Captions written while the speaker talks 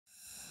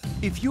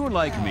If you're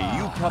like me,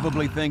 you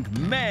probably think,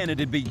 man,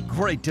 it'd be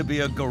great to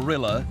be a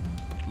gorilla.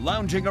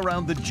 Lounging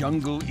around the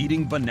jungle,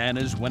 eating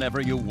bananas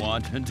whenever you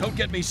want. And don't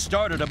get me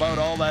started about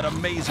all that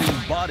amazing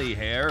body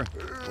hair.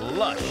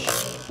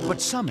 Lush. But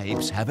some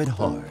apes have it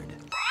hard.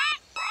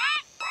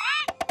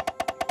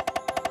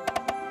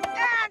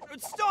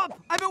 Stop!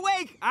 I'm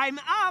awake! I'm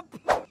up!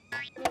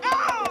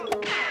 Ow!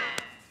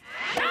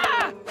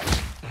 Ah!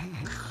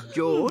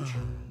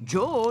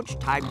 George,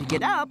 time to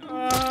get up.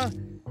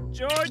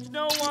 George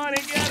don't want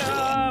to get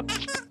up.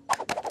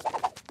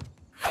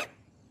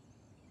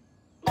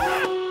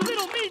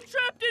 Little me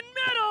trapped in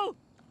metal.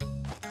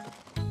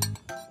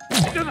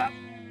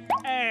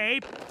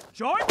 Ape,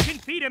 George can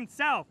feed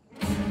himself.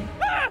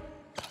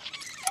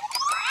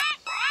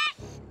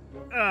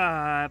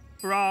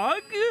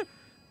 Frog?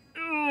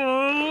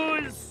 Oh,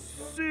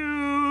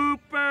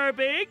 super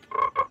big.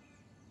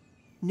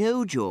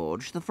 No,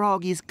 George, the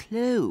frog is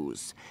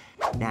close.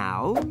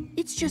 Now,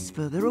 it's just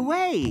further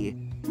away.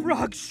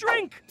 Frog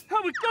shrink!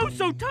 How it goes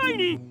so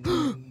tiny!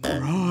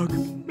 Frog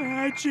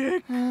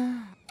magic!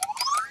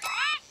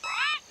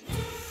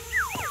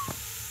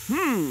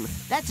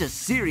 That's a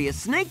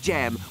serious snake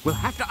jam. We'll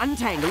have to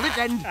untangle it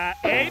and...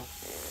 Ape?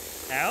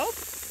 Help?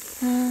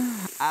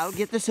 I'll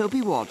get the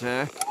soapy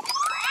water.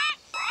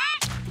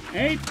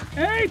 Ape!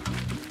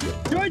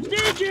 George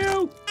needs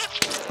you!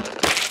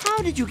 How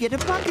did you get a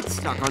bucket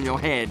stuck on your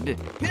head?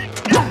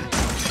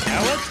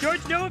 How will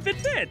George know if it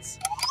fits?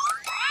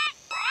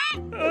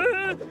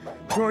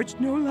 George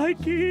no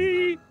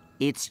likey.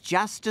 It's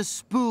just a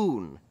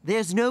spoon.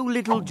 There's no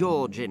little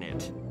George in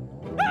it.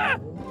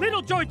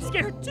 Little George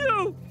scared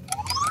too.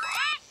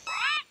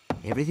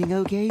 Everything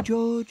okay,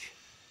 George?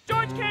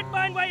 George can't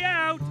find way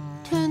out.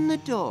 Turn the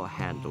door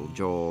handle,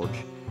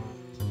 George.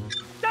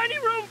 Tiny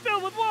room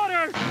filled with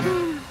water.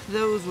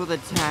 Those were the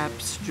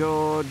taps,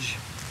 George.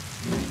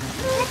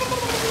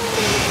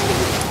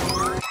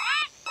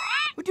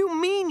 What do you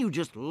mean you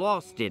just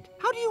lost it?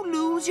 How do you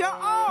lose your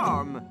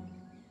arm?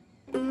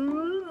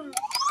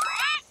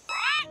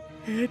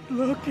 It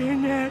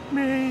looking at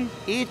me.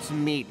 It's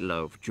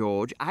meatloaf,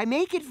 George. I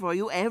make it for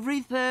you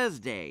every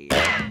Thursday.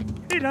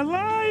 It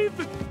alive?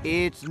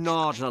 It's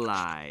not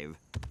alive.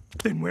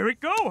 Then where it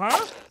go,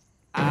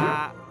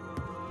 huh?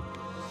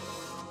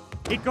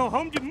 It go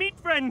home to meat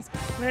friends,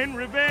 plan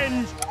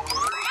revenge.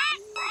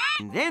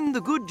 And then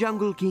the good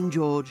Jungle King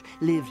George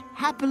lived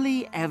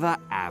happily ever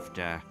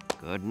after.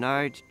 Good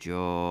night,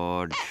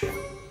 George.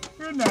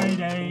 Good night,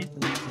 Ape.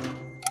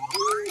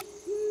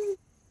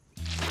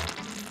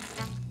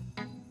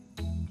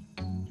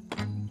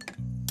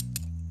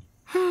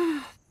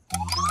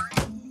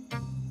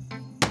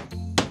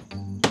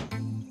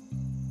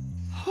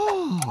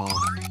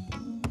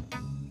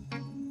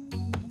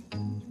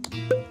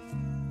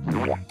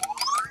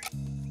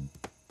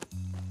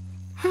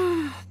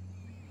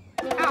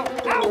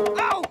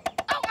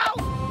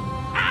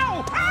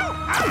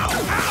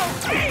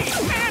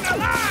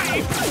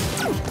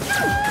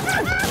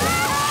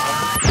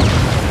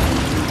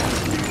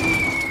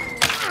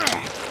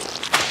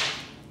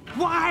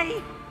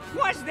 Why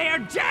was there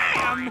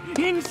jam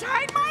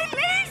inside my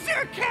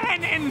laser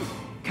cannon?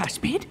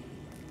 Cuspid?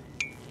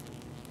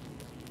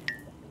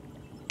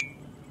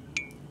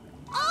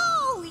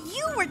 Oh,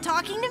 you were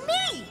talking to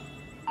me.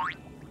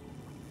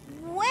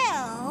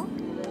 Well...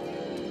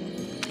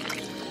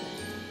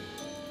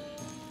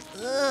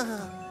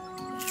 Ugh.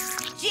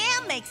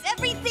 Jam makes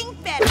everything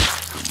better.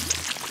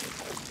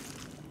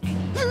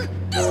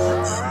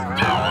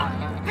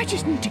 I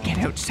just need to get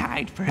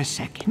outside for a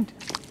second.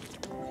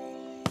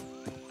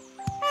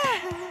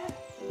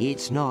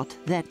 It's not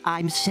that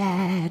I'm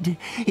sad,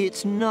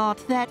 it's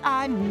not that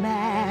I'm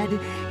mad,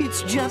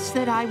 it's just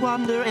that I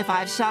wonder if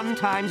I've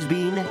sometimes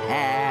been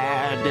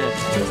had.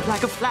 Just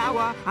like a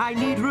flower, I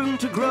need room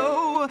to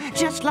grow.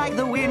 Just like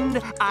the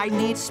wind, I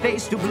need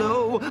space to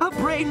blow. A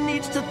brain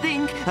needs to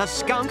think, a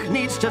skunk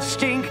needs to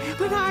stink,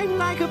 but I'm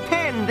like a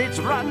pen that's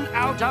run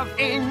out of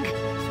ink.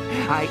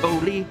 I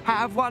only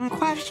have one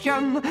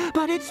question,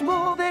 but it's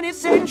more than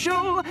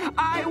essential.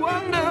 I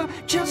wonder,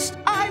 just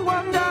I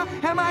wonder,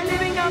 am I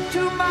living up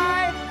to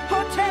my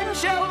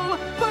potential,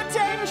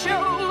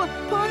 potential,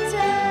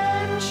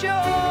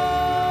 potential?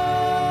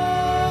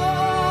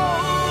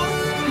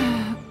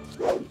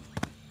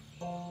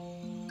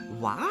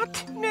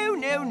 What?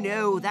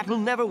 No, that'll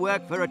never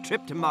work for a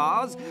trip to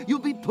Mars. You'll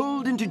be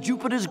pulled into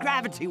Jupiter's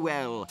gravity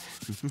well.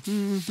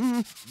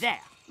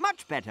 There,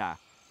 much better.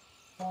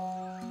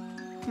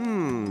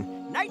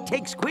 Knight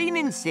takes queen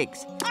in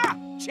 6.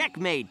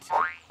 Checkmate.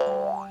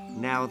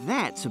 Now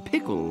that's a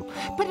pickle.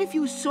 But if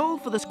you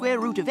solve for the square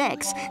root of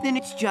x, then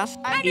it's just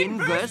an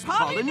inverse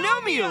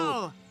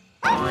polynomial.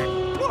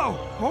 Whoa,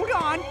 hold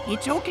on.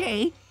 It's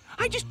okay.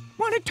 I just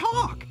want to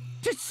talk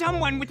to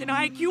someone with an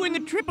IQ in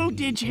the triple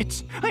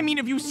digits. I mean,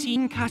 have you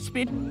seen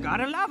Cuspid?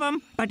 Gotta love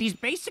him. But he's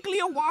basically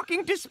a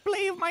walking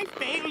display of my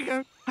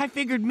failure. I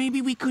figured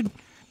maybe we could...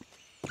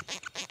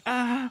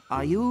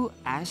 Are you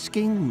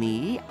asking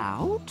me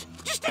out?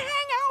 Just to hang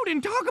out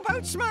and talk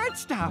about smart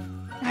stuff.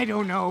 I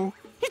don't know.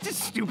 It's a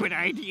stupid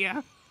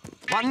idea.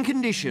 One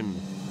condition,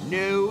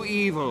 no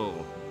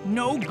evil.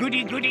 No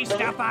goody-goody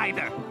stuff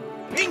either.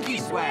 Pinky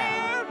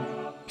swear.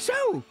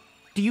 So,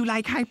 do you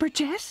like hyper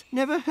chess?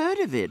 Never heard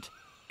of it.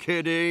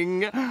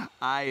 Kidding.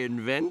 I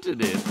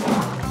invented it.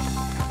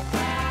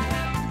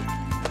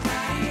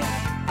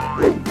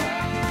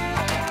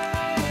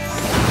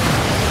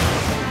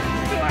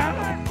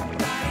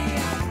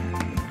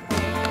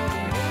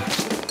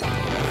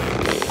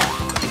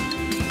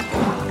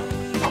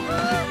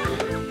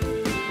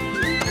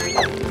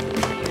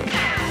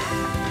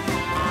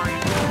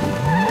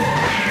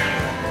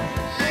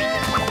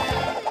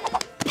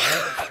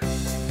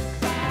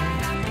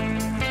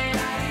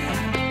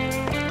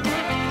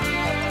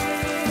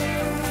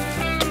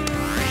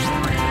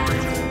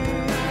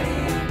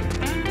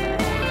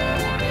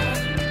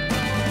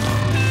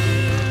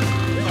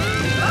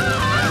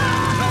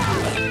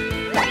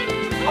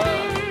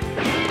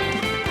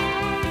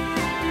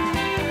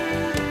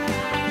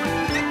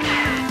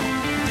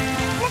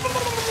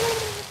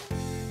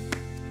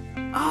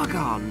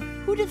 Argon,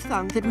 who'd have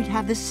thunk that we'd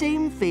have the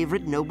same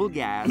favorite noble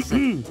gas?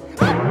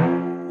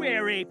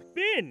 Where Ape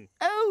been?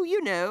 Oh,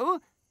 you know,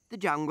 the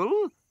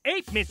jungle.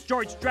 Ape missed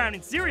George drown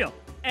in cereal,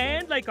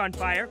 and lake on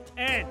fire,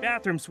 and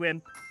bathroom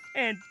swim,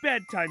 and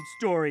bedtime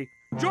story.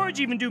 George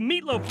even do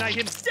meatloaf night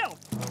himself.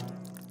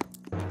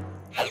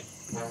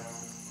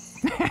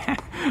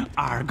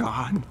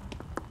 Argon.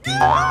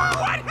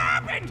 What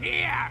happened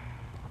here?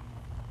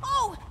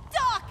 Oh,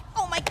 Doc!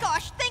 Oh my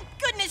gosh, thank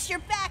goodness you're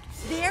back.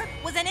 There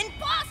was an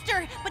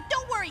imposter, but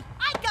don't worry,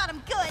 I got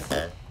him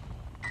good.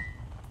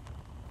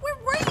 Where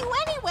were you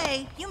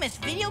anyway? You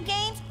missed video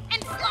games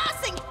and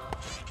flossing.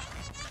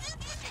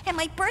 And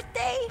my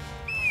birthday?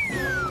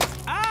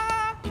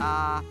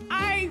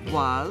 I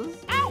was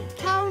Ow!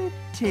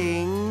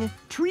 counting.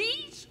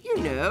 Trees? You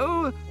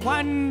know.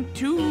 1,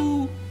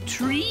 2,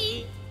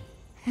 3.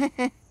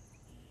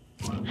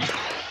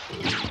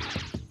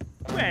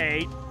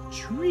 Wait,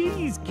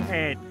 trees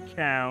can't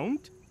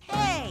count.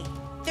 Hey,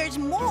 there's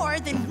more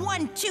than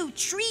 1, 2,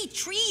 3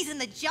 trees in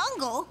the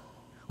jungle.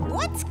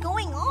 What's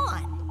going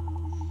on?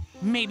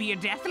 Maybe a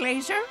death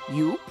laser?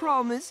 You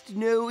promised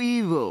no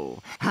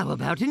evil. How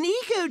about an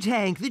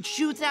eco-tank that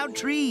shoots out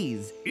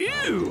trees?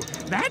 Ew,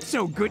 that's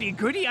so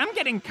goody-goody, I'm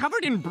getting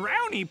covered in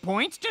brownie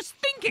points just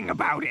thinking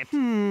about it.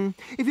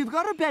 If you've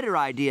got a better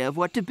idea of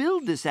what to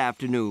build this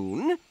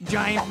afternoon...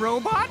 Giant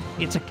robot?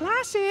 It's a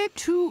classic.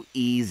 Too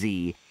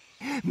easy.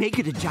 Make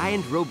it a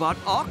giant robot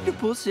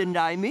octopus and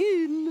I'm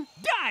in.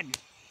 Done!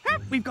 Huh,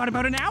 we've got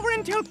about an hour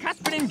until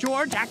Cuthbert and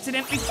George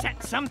accidentally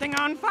set something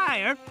on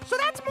fire, so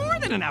that's more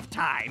than enough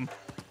time.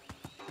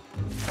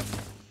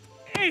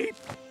 Ape,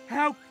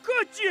 how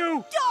could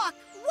you? Doc,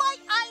 why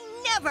I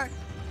never?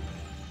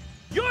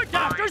 Your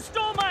doctor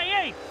stole my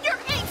ape. Your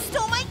ape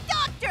stole my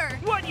doctor!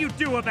 What you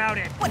do about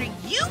it? What are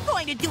you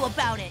going to do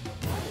about it?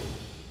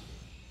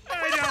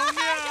 I don't know.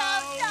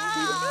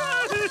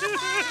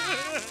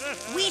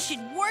 We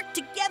should work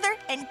together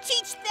and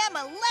teach them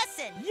a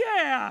lesson.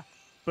 Yeah,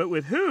 but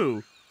with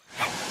who?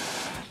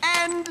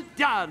 And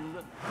done.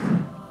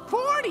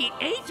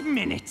 48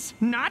 minutes.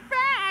 Not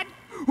bad.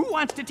 Who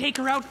wants to take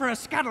her out for a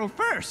scuttle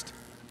first?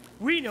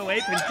 We know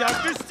Ape and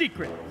Doctor's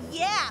secret.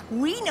 Yeah,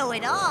 we know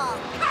it all.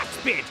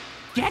 Cuthbert,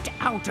 get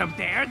out of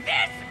there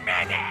this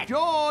minute!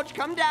 George,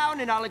 come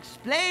down and I'll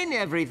explain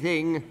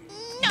everything.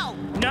 No!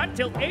 Not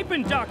till Ape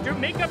and Doctor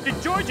make up to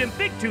George and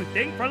Big Tooth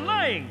Thing for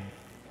lying.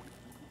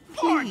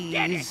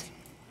 Forget it!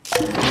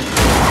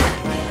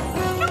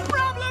 No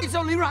problem! It's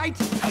only right.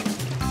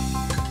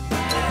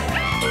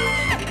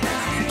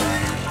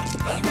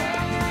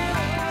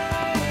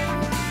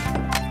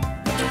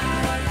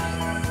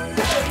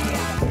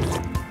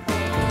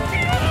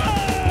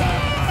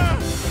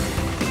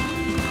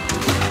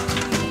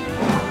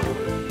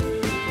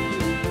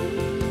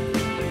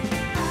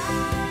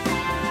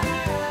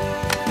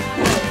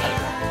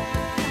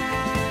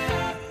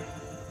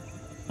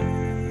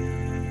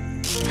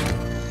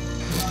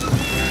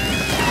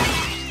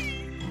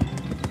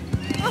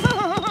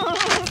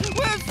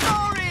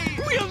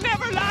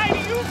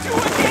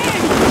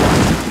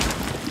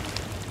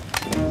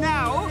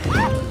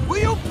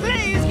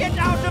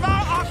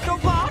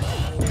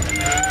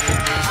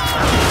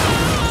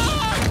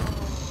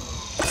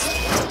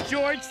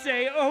 George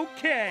say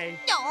okay.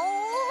 No,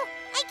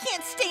 I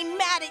can't stay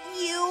mad at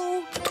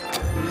you.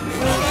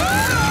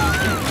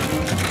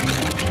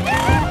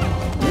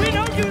 We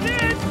don't do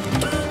this.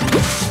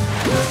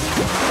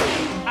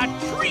 A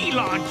tree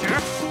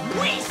launcher?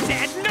 We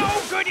said no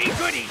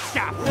goody-goody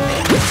stuff.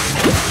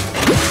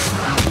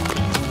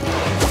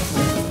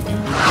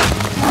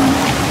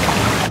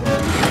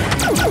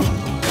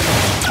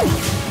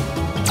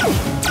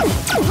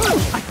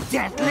 A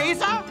death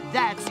laser?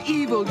 That's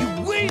evil, you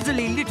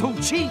weaselly little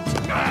cheat!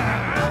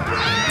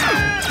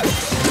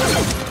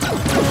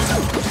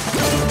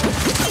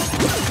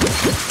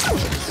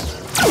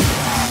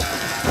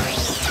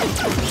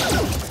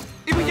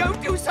 If we don't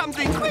do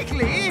something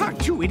quickly...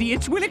 Too you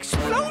idiots will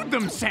explode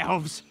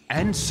themselves.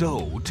 And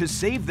so, to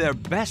save their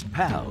best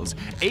pals,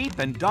 Ape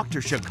and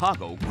Dr.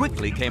 Chicago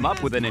quickly came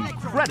up with an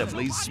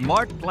incredibly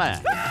smart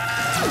plan.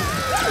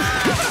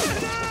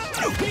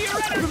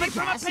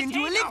 Gas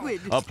into a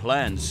liquid. A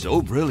plan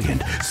so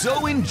brilliant,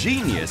 so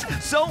ingenious,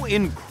 so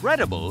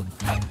incredible,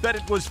 that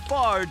it was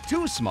far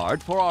too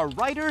smart for our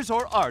writers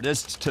or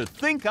artists to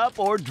think up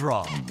or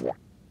draw.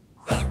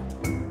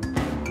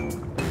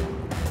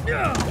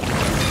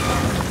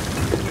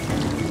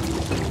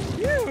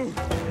 Phew,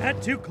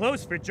 not too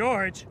close for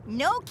George.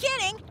 No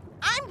kidding.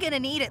 I'm gonna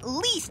need at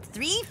least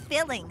 3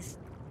 fillings.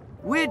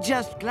 We're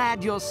just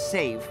glad you're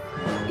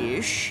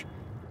safe-ish.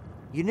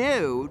 You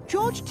know,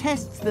 George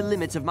tests the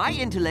limits of my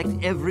intellect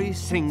every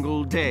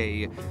single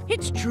day.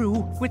 It's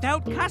true.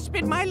 Without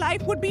Cuspid, my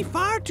life would be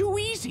far too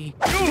easy.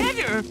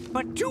 Better,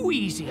 but too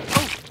easy.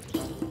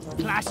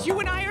 Plus,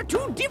 you and I are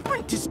too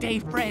different to stay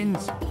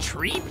friends.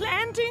 Tree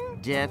planting?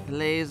 Death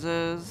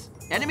lasers.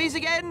 Enemies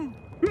again?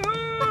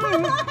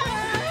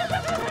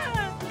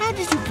 How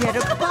did you get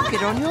a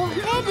bucket on your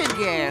head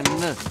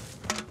again?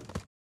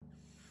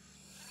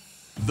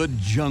 The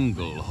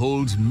jungle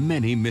holds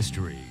many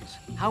mysteries.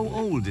 How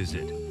old is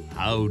it?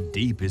 How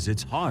deep is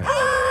its heart?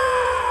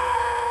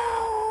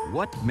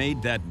 What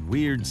made that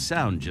weird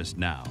sound just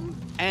now?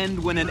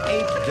 And when an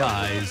ape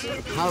dies,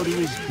 how do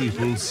his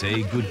people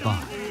say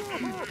goodbye?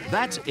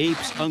 That's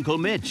Ape's Uncle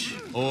Mitch,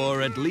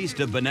 or at least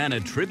a banana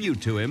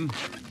tribute to him.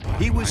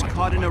 He was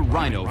caught in a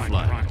rhino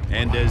flood,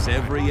 and as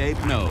every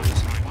ape knows,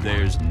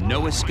 there's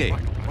no escape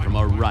from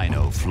a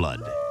rhino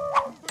flood.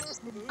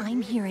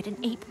 I'm here at an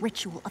ape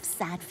ritual of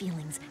sad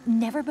feelings,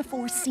 never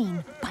before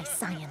seen by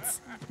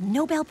science.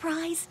 Nobel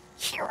Prize,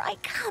 here I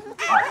come.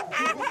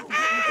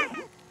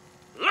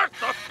 Let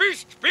the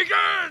feast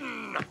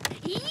begin!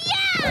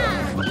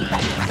 Yeah!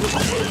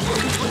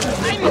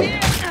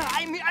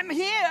 I'm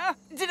here!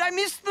 Did I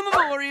miss the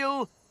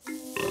memorial?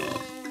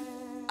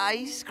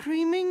 Ice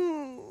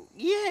creaming?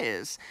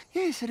 Yes,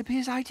 it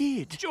appears I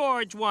did.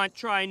 George want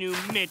try new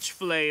Mitch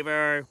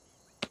flavor.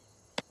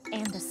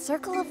 And the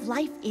circle of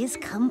life is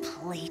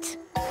complete.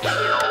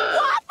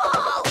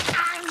 Waffle!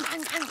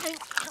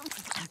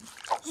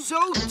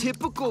 So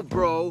typical,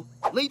 bro.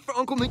 Late for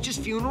Uncle Mitch's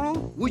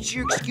funeral? What's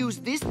your excuse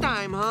this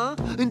time, huh?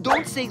 And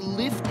don't say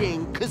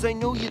lifting, because I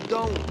know you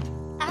don't.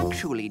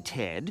 Actually,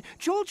 Ted,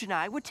 George and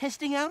I were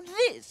testing out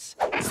this.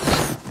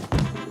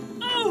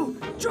 Oh,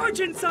 George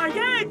inside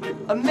egg!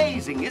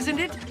 Amazing, isn't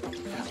it?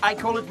 I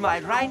call it my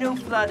Rhino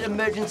Flood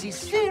Emergency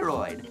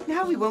Spheroid.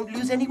 Now we won't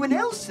lose anyone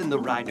else in the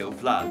Rhino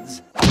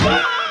Floods.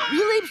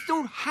 Real apes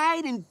don't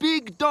hide in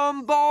big,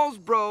 dumb balls,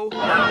 bro. Big,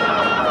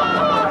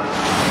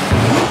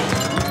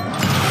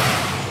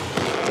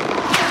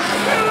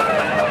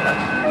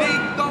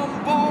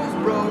 dumb balls,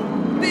 bro.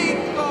 Big,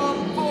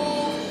 dumb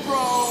balls,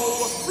 bro.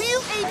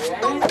 Real apes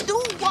don't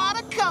do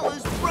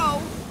watercolors,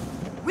 bro.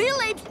 Real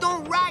apes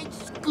don't ride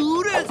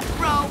scooters,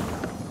 bro.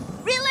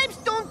 Real apes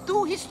don't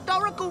do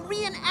historical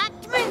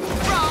reenactments,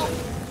 bro.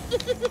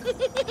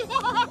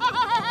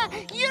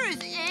 You're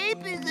as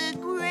ape as a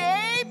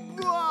grape,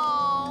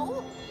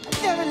 bro.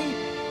 Verily,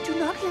 do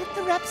not let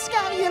the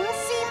rapscallion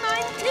see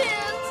my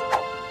tears.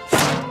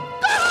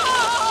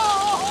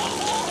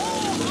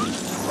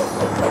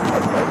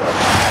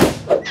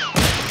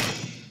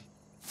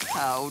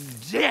 How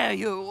dare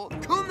you?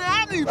 Come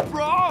at me,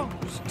 bro!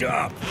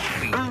 Stop,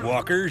 meat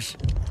walkers.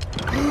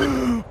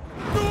 No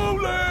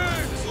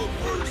legs!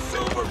 For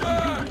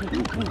Silverback!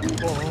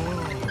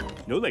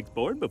 No legs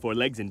born before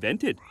legs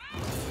invented.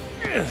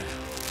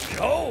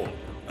 Behold,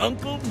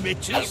 Uncle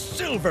Mitch's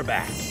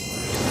Silverback.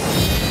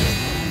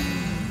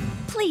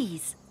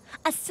 Please.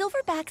 A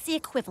silverback's the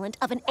equivalent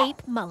of an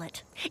ape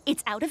mullet.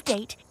 It's out of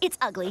date, it's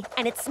ugly,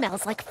 and it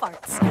smells like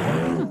farts.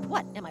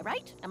 What? Am I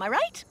right? Am I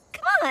right?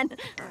 Come on.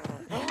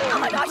 Oh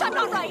my gosh, I'm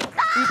not right.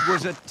 It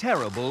was a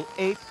terrible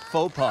ape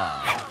faux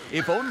pas.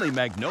 If only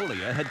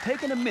Magnolia had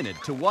taken a minute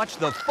to watch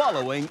the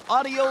following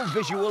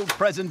audio-visual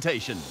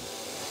presentation.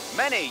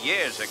 Many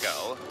years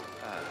ago,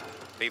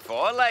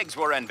 before legs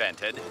were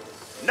invented,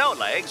 No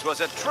Legs was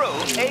a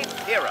true ape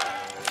hero.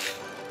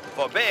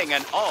 For being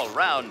an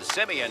all-round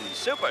simian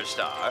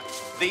superstar,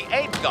 the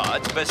ape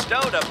gods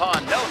bestowed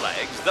upon No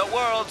Legs the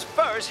world's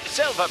first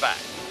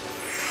silverback.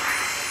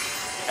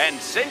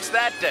 And since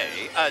that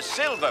day, a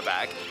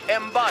silverback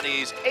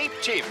embodies ape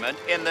achievement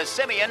in the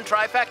simian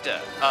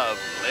trifecta of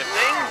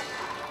lifting,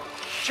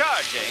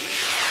 charging,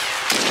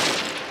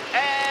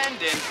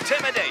 and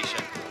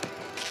intimidation.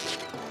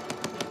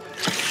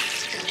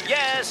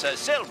 Yes, a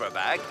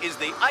silverback is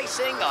the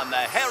icing on the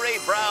hairy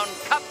brown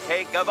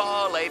cupcake of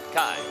all ape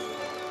kind.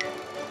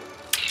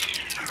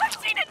 I've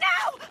seen it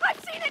now! I've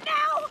seen it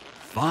now!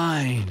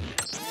 Fine.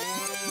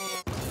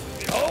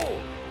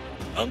 Behold,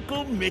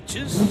 Uncle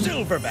Mitch's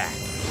Silverback.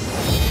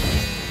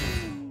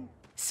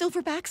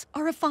 Silverbacks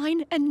are a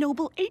fine and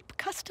noble ape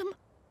custom.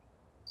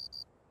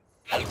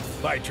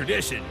 By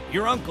tradition,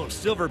 your Uncle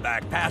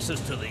Silverback passes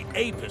to the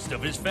apest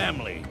of his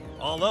family.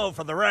 Although,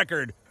 for the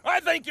record, I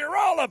think you're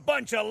all a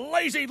bunch of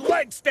lazy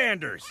leg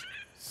standers.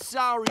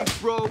 Sorry,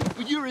 bro,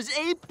 but you're as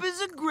ape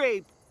as a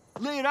grape.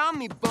 Lay it on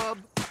me, bub.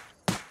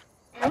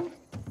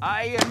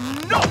 I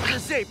am not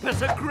as ape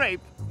as a grape.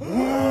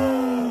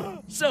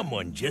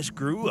 Someone just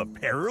grew a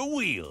pair of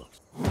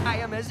wheels. I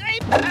am as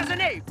ape as an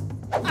ape.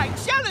 I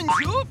challenge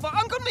you for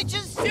Uncle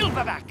Mitch's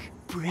Silverback.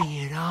 Bring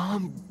it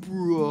on,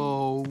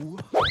 bro.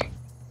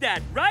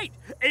 That's right.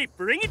 Ape,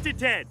 bring it to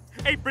Ted.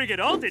 Ape, bring it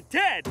all to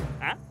Ted.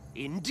 Huh?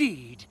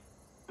 Indeed.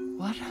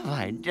 What have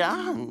I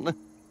done?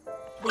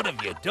 What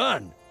have you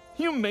done?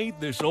 You made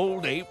this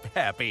old ape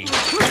happy.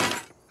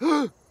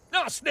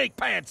 No, snake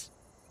pants!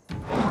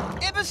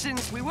 Ever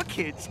since we were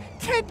kids,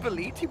 Ted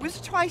believed he was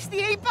twice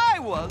the ape I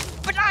was.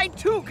 But I,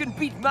 too, can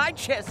beat my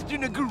chest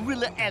in a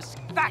gorilla-esque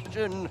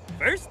fashion.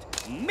 First,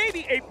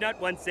 maybe Ape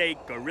not once say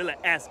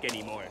gorilla-esque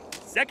anymore.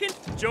 Second,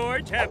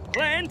 George have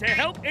planned to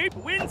help Ape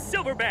win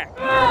Silverback.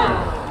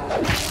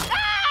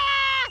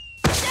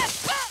 Get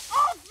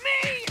off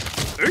me!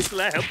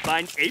 Ursula helped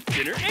find Ape's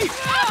inner ape.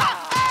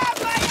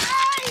 My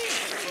eyes!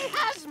 She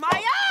has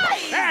my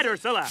eyes! Bad,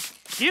 Ursula.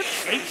 Give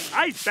Ape's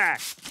eyes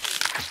back.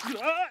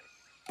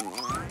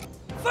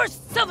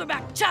 First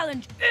Silverback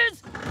challenge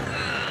is...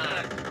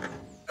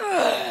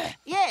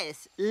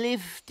 Yes,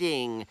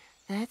 lifting.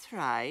 That's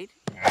right.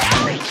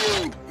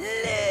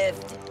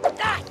 Lift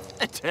that!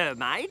 A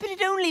termite, but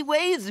it only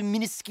weighs a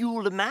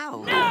minuscule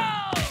amount.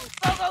 No!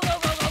 Go, go, go,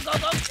 go, go, go,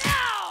 go,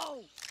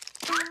 now!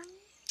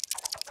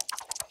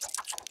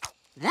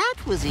 That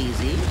was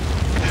easy.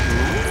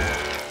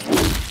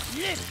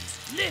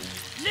 Lift, lift,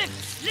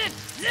 lift, lift,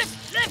 lift,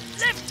 lift, lift,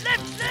 lift,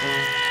 lift!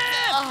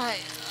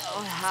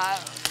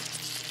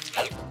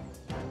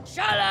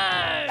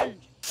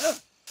 Challenge!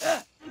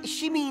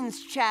 She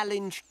means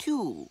challenge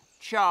 2.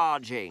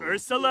 Charging.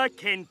 Ursula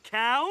can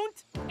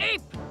count?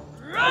 Ape,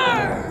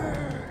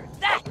 roar!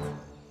 That!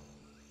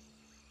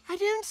 I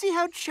don't see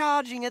how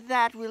charging at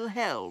that will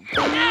help.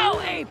 Now,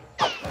 Ape!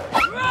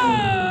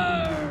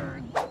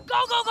 Roar!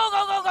 Go, go, go,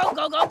 go, go, go,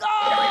 go, go, go!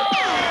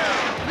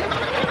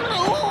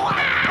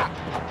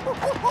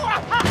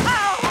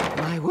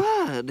 My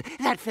word,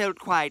 that felt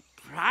quite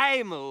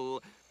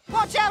primal.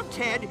 Watch out,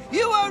 Ted.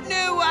 You won't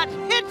know what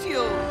hit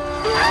you.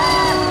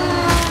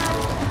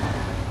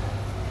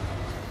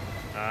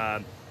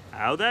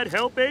 How'd that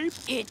help, Ape?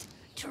 It's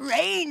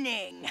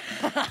training.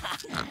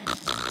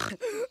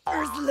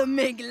 Ursula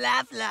make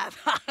laugh.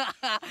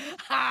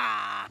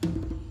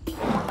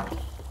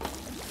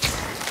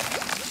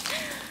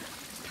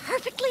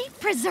 Perfectly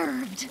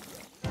preserved.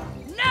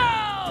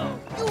 No!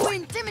 You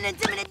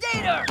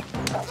intimidator!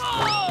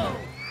 Go!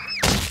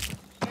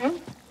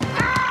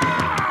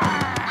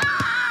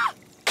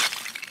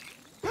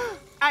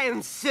 I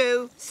am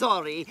so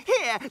sorry.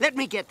 Here, let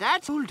me get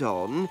that. Hold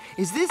on.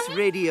 Is this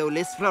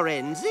Radiolus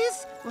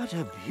florensis? What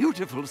a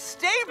beautiful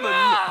stamen.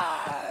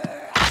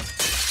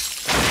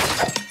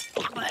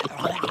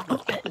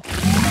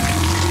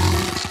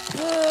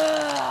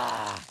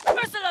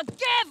 Ursula,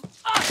 give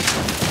up!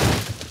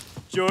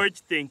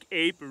 George think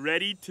Ape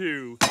ready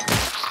too.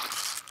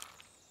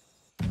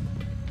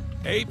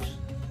 Apes,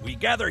 we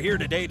gather here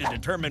today to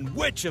determine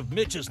which of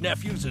Mitch's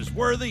nephews is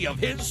worthy of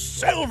his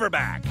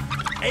Silverback.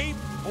 Ape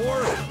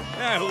or...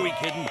 who we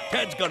kidding?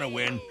 Ted's gonna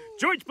win.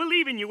 George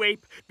believe in you,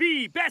 Ape.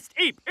 Be best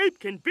Ape Ape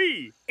can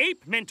be.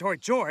 Ape mentor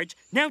George.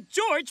 Now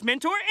George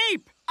mentor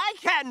Ape. I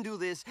can do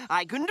this.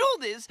 I can do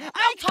this.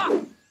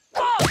 Talk!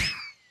 Go!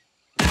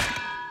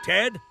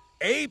 Ted,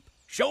 Ape,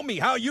 show me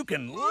how you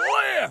can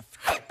lift.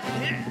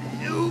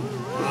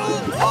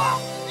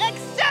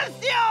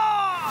 Excelsior!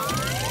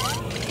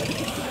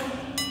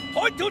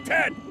 Point to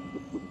Ted.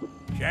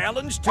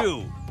 Challenge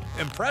 2.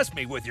 Impress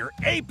me with your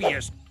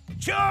apiest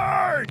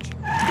charge.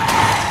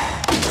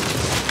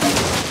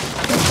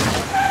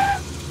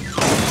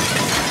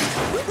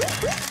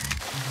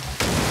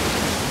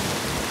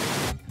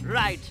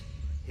 Right.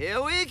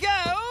 Here we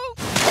go.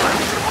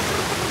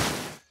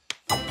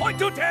 Point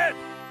to Ted.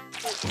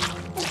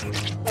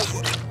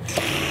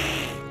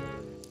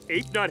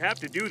 Ape not have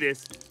to do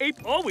this.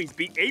 Ape always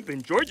beat Ape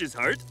in George's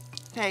heart.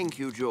 Thank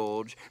you,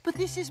 George. But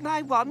this is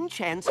my one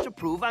chance to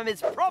prove I'm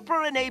as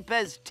proper an ape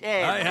as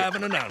Ted. I have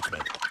an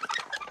announcement.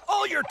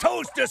 All your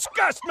toes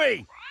disgust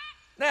me.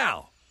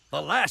 Now,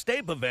 the last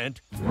ape event,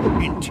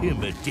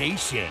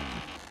 intimidation.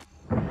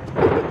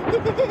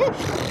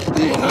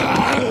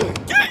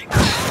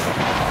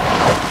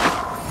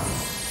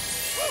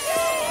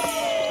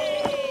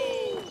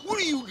 What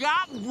do you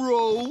got,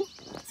 bro?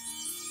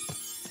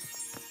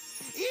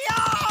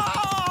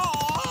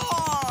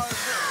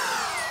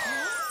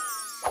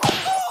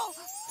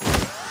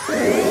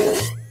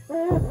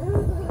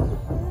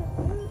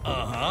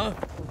 Uh-huh.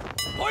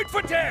 Point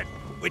for Ted,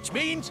 which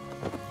means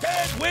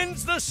Ted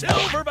wins the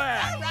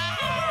Silverback.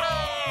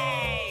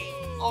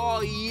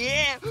 Oh,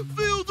 yeah.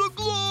 Feel the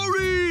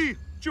glory.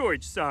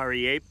 George,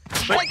 sorry, Ape.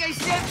 But Like I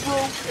said, bro,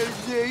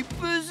 as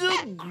ape as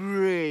a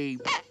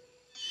grape.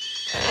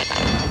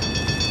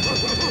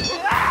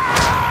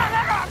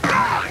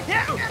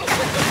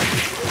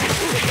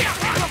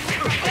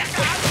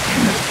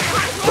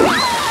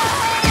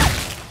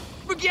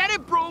 Forget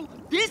it, bro.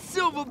 This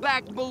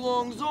Silverback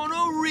belongs on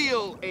a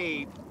real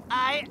ape.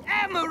 I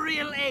am a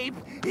real ape.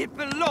 It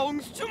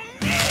belongs to me.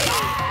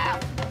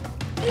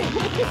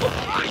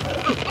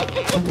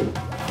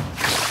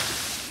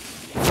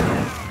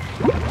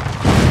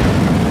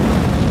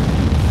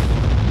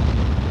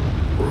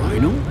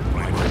 Rhino?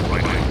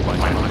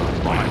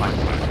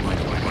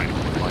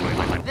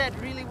 That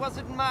really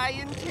wasn't my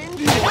intention.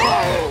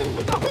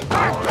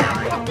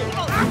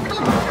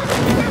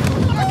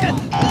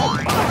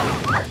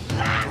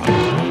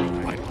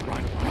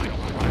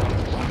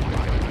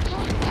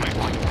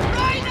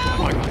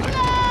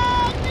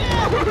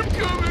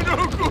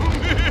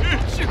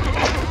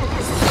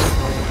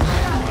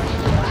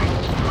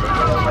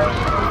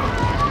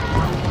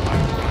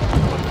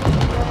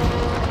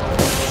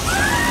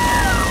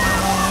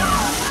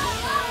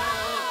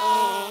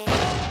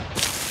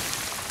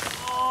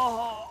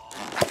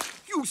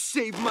 You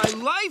saved my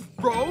life,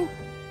 bro!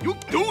 You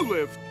do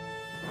lift!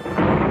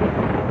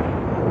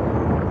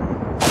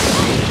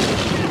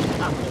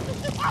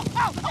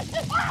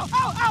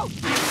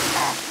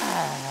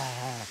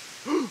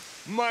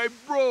 My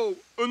bro,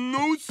 a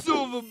new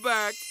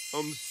Silverback!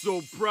 I'm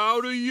so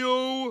proud of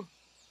you!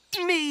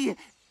 Me?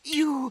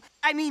 You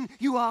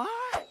are?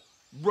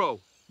 Bro,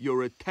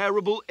 you're a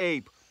terrible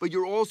ape, but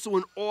you're also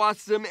an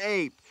awesome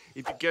ape,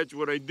 if you catch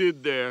what I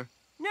did there.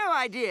 No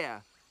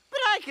idea, but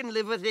I can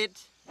live with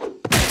it.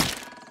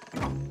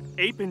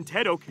 Ape and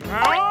Ted, okay.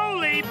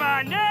 Holy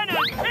bananas!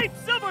 Ape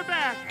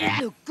Silverback!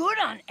 It looked good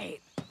on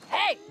Ape.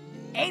 Hey,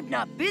 Ape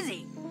not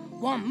busy.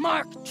 Want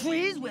mark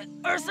trees with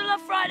Ursula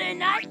Friday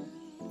night?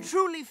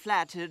 Truly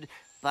flattered,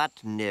 but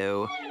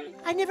no.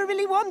 I never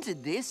really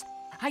wanted this.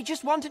 I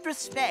just wanted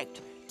respect.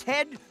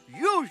 Ted,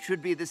 you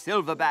should be the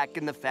Silverback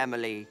in the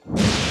family.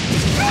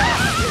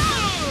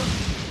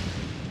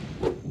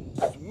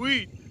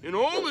 Sweet, and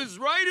all is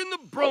right in the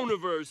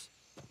Broniverse.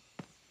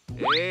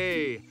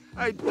 Hey,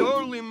 I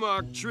totally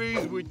mark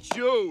trees with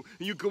you.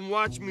 You can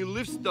watch me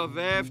lift stuff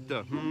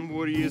after.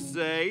 What do you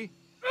say?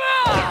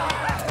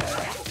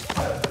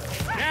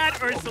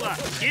 Mad Ursula,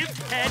 give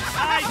Ted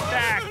eyes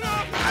back!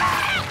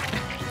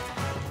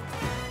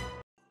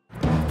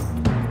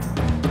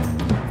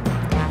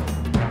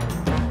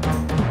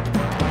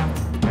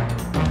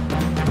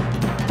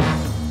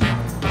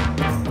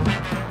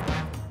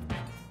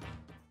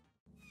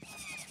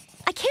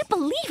 I can't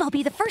believe I'll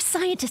be the first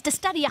scientist to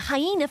study a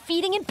hyena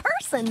feeding in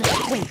person.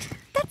 Wait,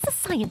 that's the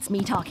science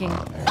me talking.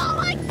 Oh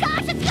my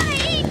gosh, it's gonna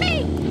eat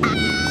me!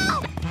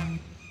 Help!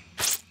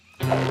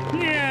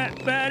 Yeah,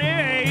 but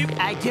Ape...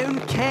 I don't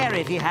care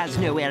if he has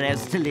nowhere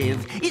else to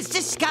live. It's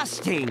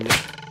disgusting.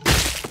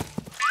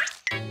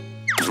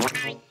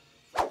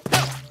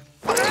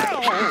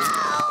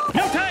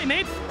 No time,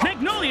 Ape!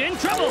 Magnolia in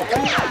trouble!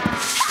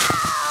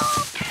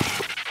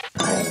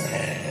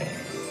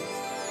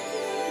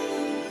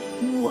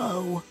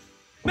 Whoa.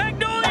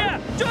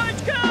 Magnolia!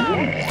 George,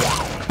 come!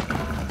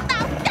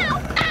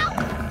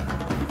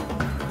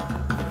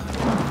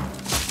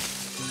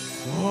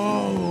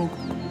 Oh,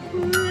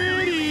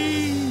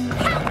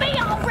 Help me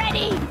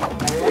already!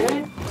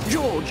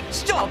 George,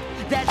 stop!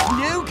 That's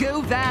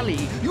no-go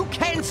valley. You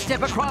can't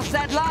step across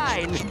that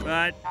line.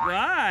 But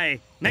why?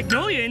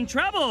 Magnolia in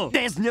trouble!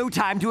 There's no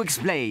time to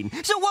explain,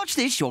 so watch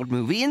this short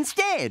movie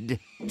instead.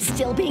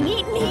 Still being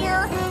eaten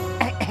here.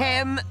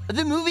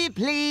 The movie,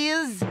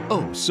 please.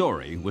 Oh,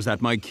 sorry. Was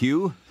that my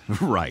cue?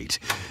 Right.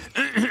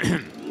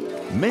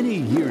 Many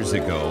years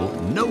ago,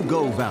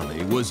 No-Go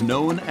Valley was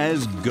known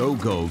as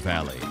Go-Go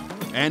Valley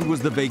and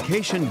was the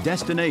vacation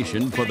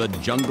destination for the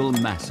jungle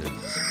masses.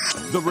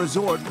 The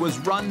resort was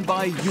run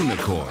by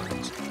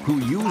unicorns who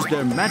used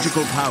their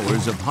magical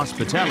powers of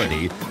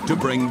hospitality to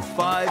bring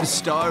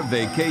 5-star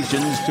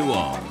vacations to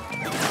all.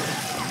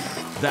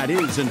 That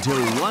is until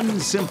one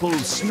simple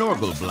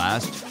snorkel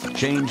blast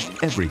changed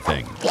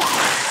everything.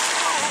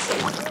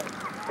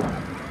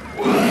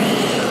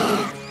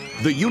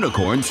 The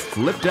unicorns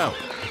flipped out,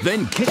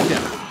 then kicked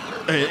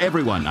out.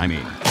 Everyone, I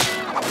mean.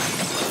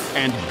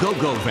 And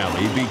Go-Go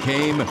Valley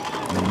became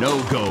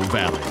No-Go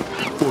Valley,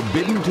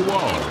 forbidden to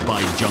all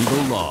by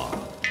jungle law.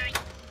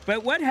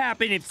 But what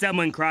happened if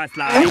someone crossed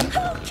lines? Who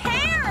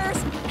cares?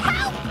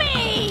 Help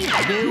me!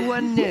 No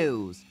one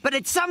knows, but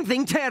it's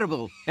something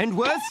terrible. And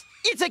worse,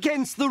 it's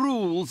against the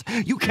rules.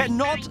 You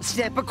cannot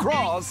step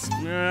across.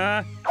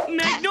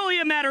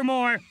 Magnolia matter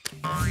more!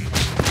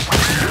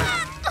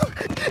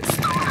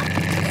 Stop!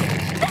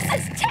 This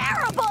is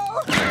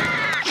terrible!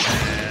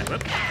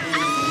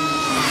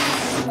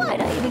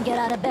 Why'd I even get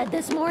out of bed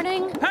this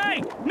morning?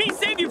 Hey! Me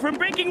save you from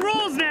breaking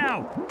rules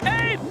now!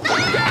 Ape! Go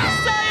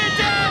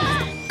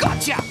scientist!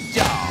 Gotcha,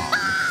 dog!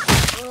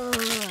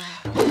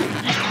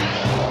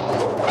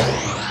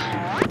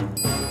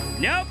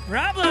 No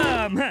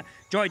problem!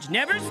 George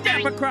never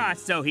step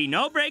across, so he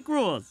no break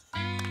rules.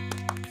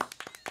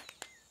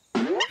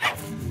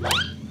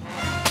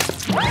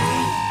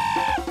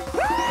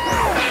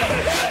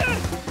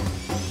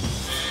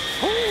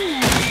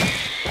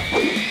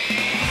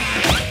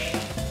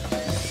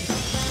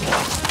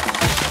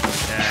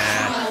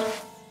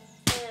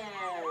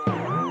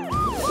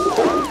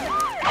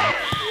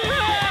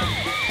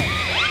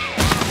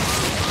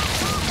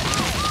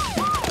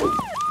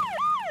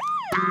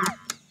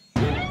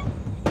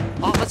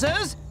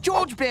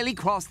 barely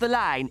crossed the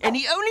line, and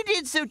he only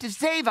did so to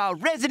save our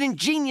resident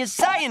genius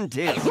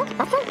scientist.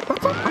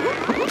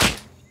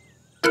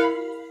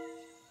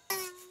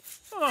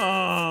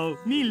 Oh,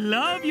 me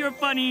love your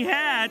funny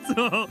hats.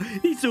 Oh,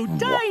 he's so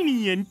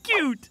tiny and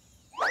cute.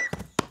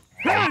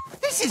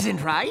 This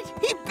isn't right.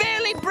 He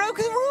barely broke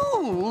the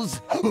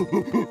rules.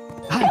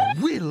 I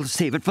will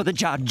save it for the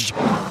judge.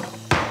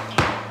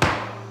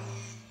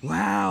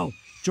 Wow,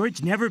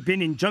 George never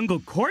been in jungle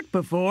court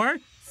before.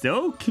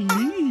 So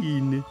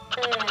clean.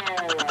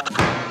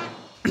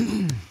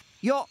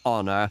 Your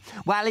Honor,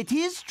 while it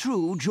is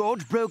true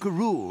George broke a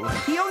rule,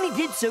 he only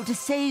did so to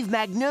save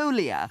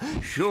Magnolia.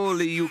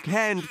 Surely you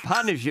can't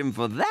punish him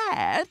for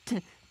that.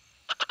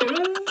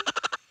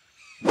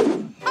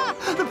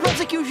 The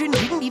prosecution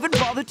didn't even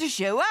bother to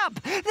show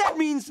up. That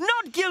means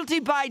not guilty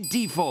by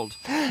default.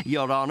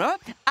 Your Honor,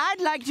 I'd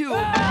like to...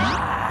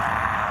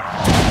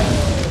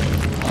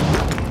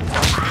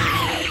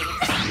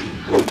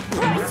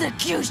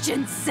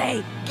 Prosecution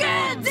say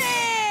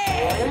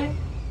guilty!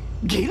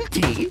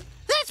 Guilty?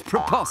 That's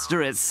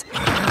preposterous.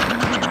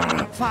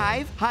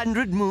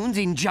 500 moons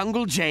in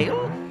jungle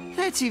jail?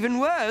 That's even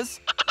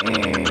worse.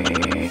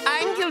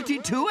 I'm guilty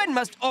too and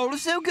must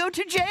also go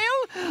to jail?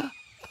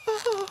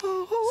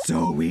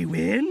 So we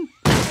win?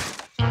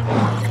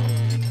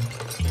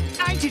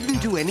 I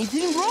didn't do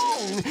anything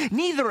wrong.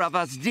 Neither of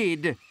us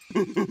did.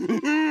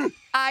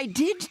 I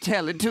did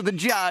tell it to the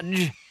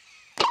judge.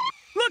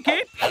 Look,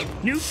 Ape,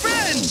 new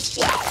friend.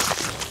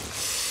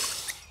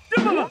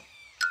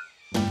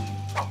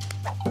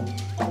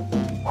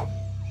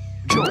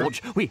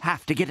 George, we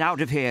have to get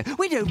out of here.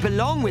 We don't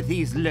belong with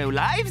these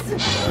lowlifes.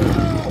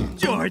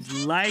 George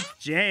likes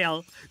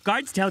jail.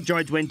 Guards tell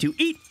George when to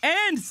eat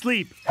and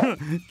sleep.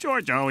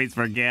 George always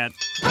forgets.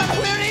 But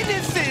we're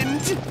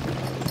innocent!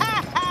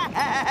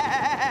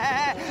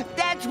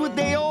 That's what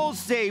they all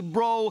say,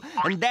 bro.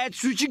 And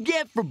that's what you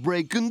get for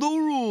breaking the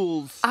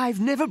rules. I've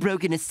never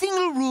broken a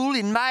single rule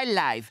in my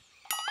life.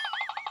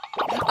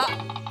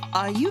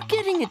 Are you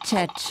getting a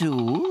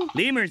tattoo?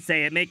 Lemurs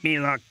say it make me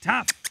look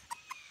tough.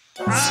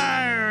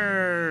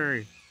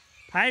 Arr!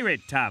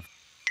 Pirate tough.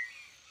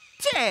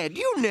 Ted,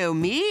 you know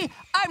me.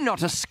 I'm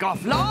not a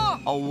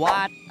scofflaw. A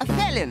what? A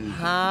felon.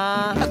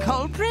 Huh? A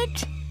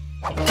culprit?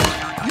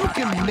 You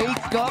can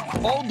make up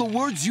all the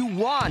words you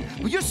want,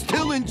 but you're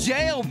still in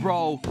jail,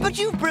 bro. But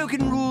you've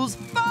broken rules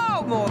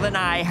far more than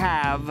I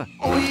have.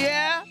 Oh,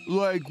 yeah?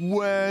 Like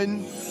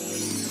when?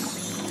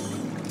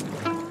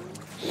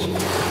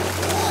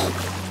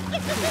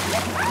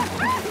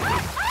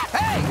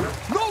 Hey!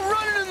 No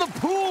running in the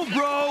pool,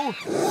 bro!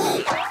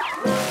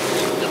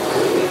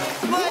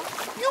 But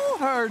you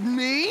heard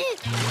me.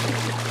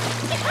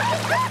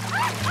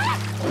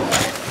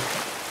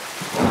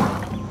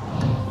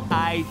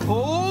 I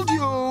told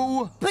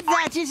you! But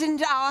that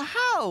isn't our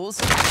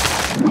house!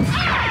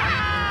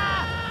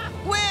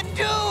 We're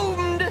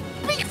doomed!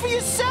 Speak for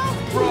yourself,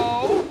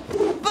 bro!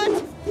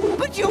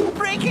 But you're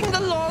breaking the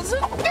laws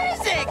of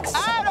physics!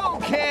 I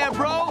don't care,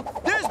 bro!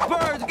 This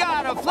bird's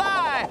gotta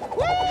fly!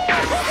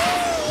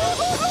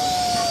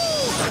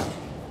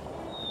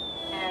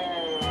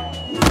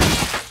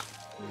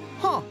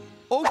 Huh.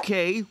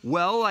 Okay,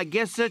 well, I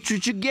guess that's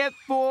what you get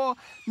for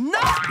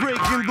not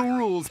breaking the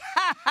rules.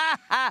 Ha ha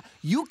ha!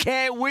 You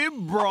can't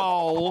win,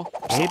 bro.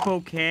 Ape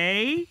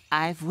okay?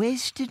 I've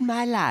wasted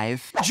my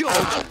life. George,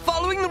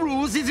 following the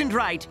rules isn't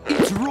right.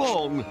 It's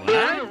wrong.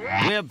 What?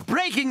 We're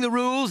breaking the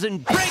rules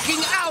and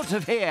breaking out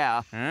of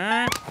here.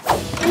 Huh?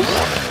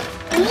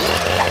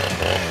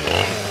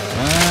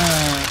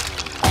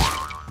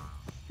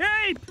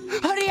 Ape!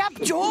 Hurry up,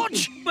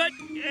 George! But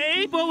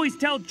Ape always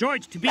tell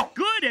George to be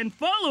good and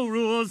follow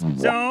rules,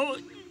 so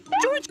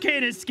George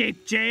can't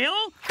escape jail.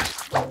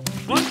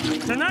 Well,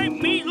 tonight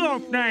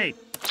meatloaf night.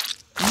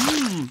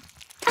 Oh,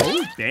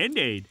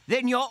 Band-Aid.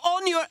 Then you're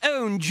on your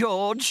own,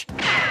 George.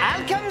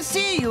 I'll come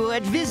see you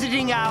at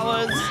visiting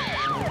hours.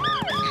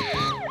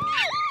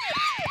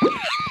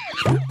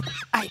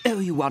 I owe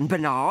you one,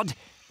 Bernard.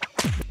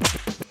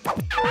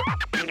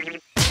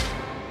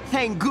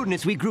 Thank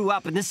goodness we grew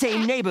up in the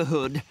same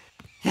neighborhood.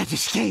 That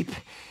escape,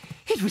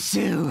 it was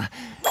so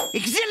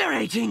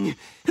exhilarating.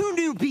 Who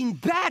knew being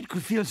bad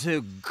could feel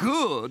so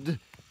good?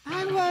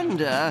 I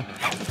wonder.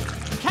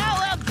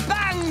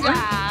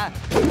 Cowabunga!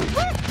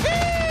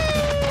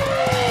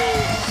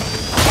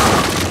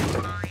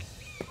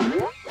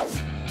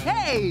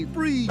 Hey,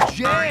 free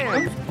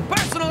jams!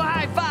 Personal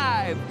high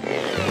five!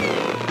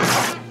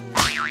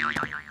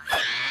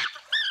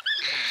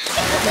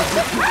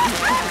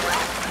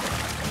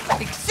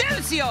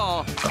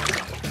 Excelsior!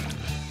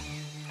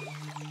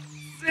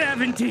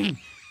 17,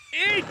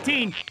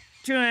 18,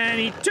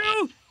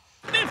 22,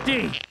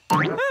 50.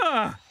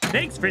 Oh,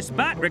 thanks for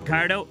spot,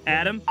 Ricardo,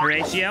 Adam,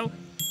 Horatio.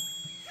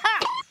 Ha!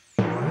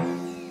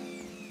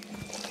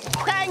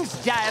 Thanks,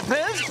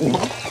 diapers!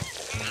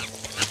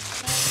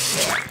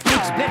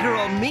 It's better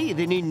on me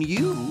than in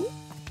you.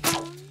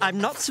 I'm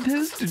not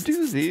supposed to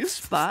do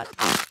this, but...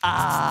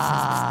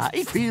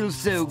 it feels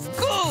so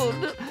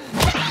good!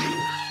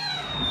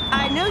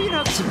 I know you're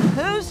not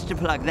supposed to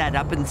plug that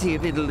up and see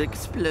if it'll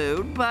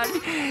explode, but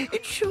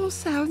it sure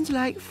sounds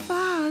like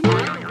fun.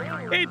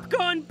 Ape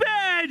gone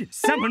bad!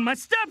 Someone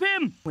must stop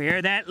him!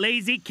 Where that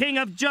lazy king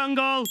of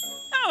jungle?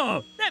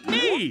 Oh, that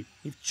me!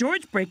 If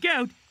George break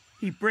out,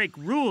 he break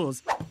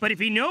rules. But if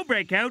he no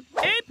break out,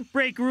 Ape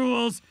break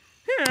rules.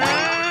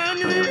 But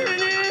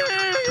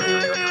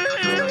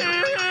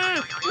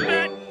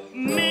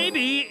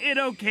maybe it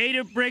okay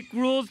to break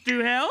rules to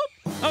help?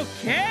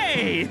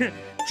 Okay!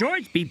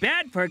 George be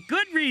bad for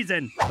good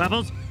reason.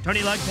 Bubbles,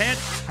 Tony Log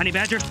Pants, Honey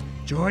Badger,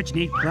 George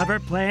need clever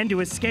plan to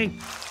escape.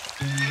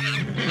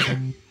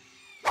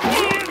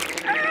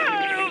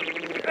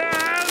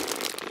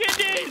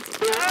 Kidneys!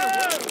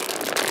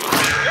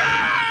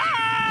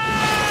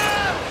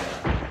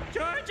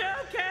 George,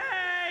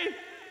 okay!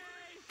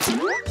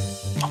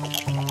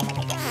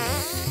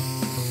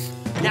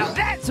 Now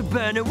that's a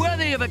burner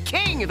worthy of a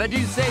king, if I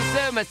do say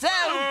so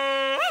myself.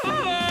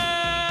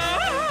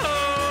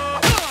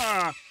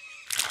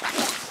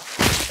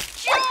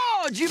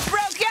 George, you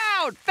broke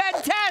out!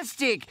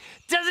 Fantastic!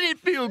 Doesn't it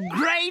feel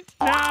great?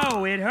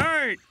 No, it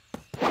hurt.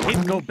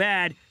 Ape go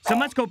bad, so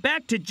must go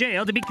back to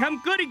jail to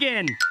become good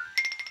again.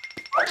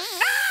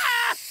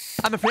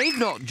 I'm afraid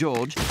not,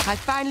 George. I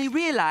finally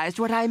realized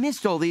what I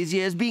missed all these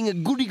years being a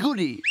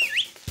goody-goody.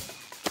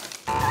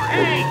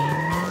 Hey!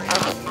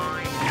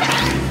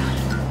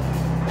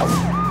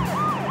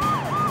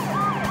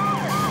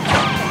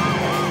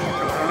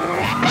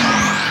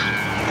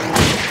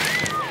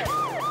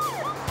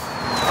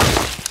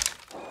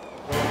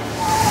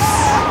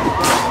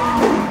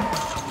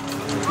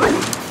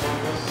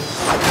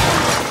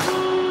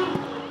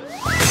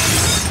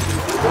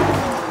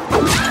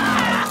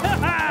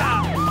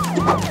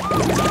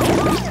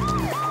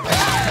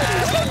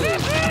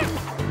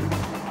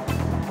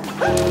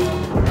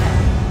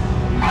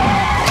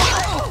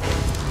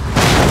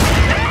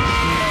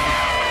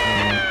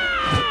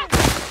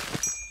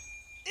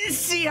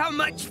 See how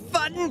much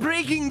fun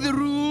breaking the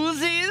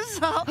rules is?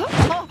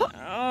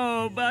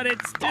 Oh, but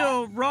it's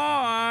still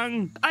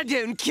wrong. I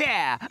don't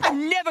care.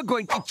 I'm never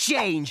going to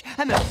change.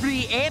 I'm a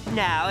free ape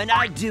now, and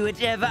I do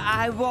whatever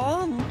I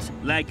want.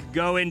 Like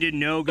go into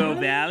No-Go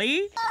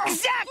Valley?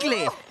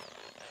 Exactly!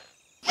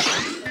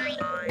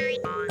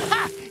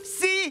 Ha!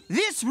 See?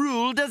 This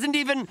rule doesn't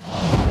even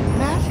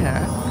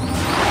matter.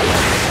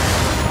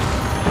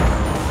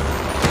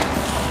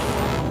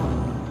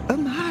 Oh,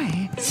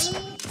 my.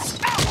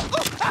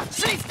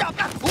 Please stop!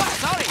 Oh, I'm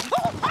sorry!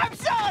 Oh, I'm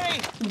sorry!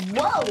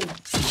 Whoa!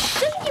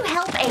 Shouldn't you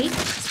help Ape?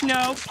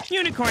 No,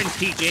 unicorns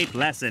teach Ape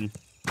lesson.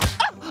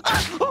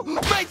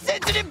 My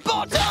sensitive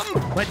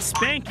bottom! But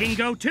spanking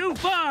go too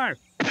far.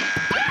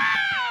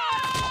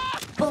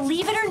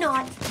 Believe it or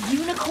not,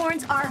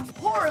 unicorns are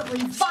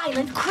horribly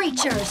violent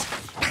creatures.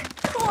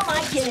 Who am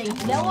I kidding?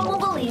 No one will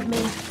believe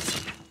me.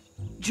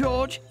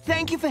 George,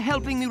 thank you for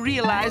helping me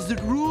realize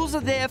that rules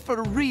are there for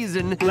a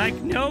reason. Like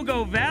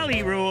No-Go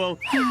Valley rule.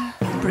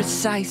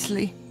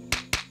 Precisely.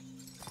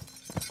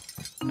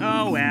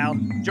 Oh well,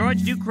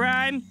 George do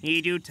crime,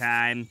 he do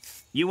time.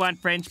 You want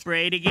French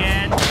braid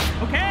again?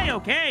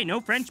 Okay, no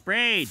French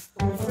braid.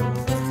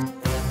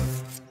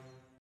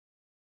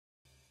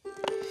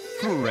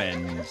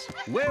 Friends,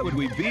 where would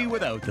we be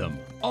without them?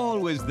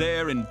 Always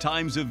there in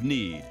times of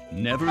need,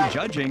 never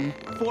judging,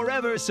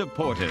 forever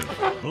supportive.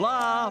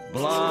 Blah,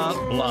 blah,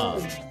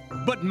 blah.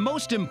 But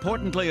most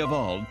importantly of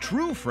all,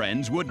 true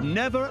friends would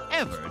never,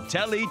 ever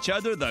tell each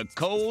other the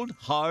cold,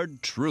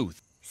 hard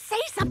truth.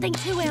 Say something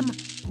to him.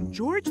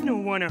 George no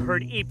wanna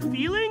hurt Ape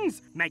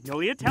feelings.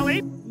 Magnolia tell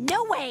Ape?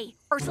 No way.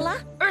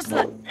 Ursula?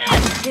 Ursula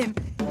asked him,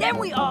 then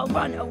we all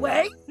run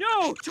away.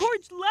 No,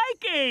 George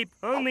like Ape,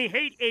 only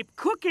hate Ape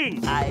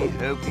cooking. I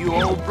hope you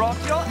all brought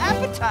your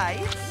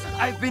appetites.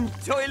 I've been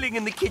toiling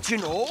in the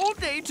kitchen all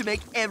day to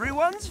make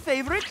everyone's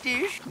favorite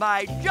dish,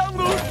 my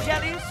jungle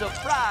jelly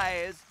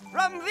surprise.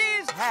 From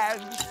these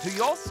hands to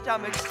your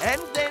stomachs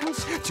and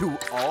thence to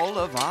all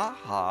of our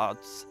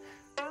hearts.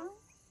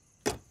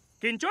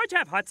 Can George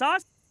have hot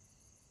sauce?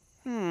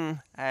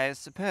 I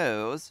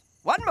suppose.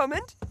 One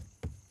moment.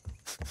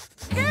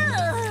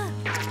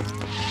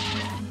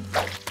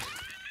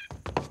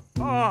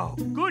 Oh,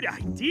 good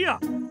idea.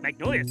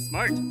 Magnolia's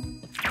smart.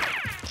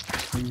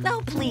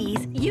 Oh,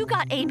 please. You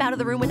got Ape out of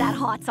the room with that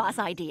hot sauce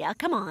idea.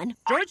 Come on.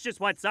 George just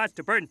wants sauce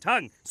to burn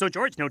tongue, so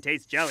George no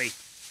taste jelly.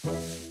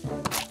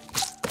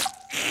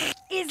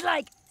 It's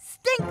like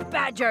stink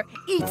badger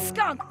eats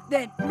skunk,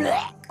 then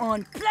bleh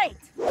on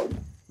plate.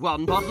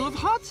 One bottle of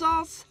hot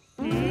sauce.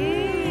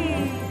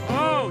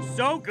 Oh,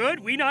 so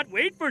good we not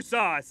wait for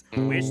sauce.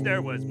 Wish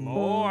there was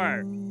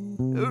more.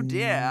 Oh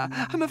dear,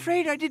 I'm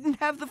afraid I didn't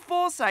have the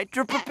foresight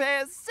to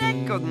prepare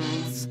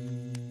seconds.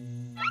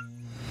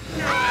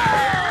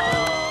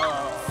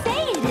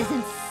 Say it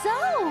isn't so.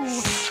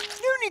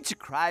 No need to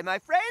cry, my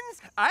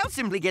friends. I'll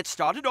simply get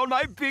started on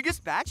my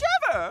biggest batch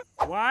ever.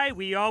 Why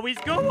we always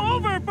go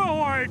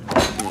overboard?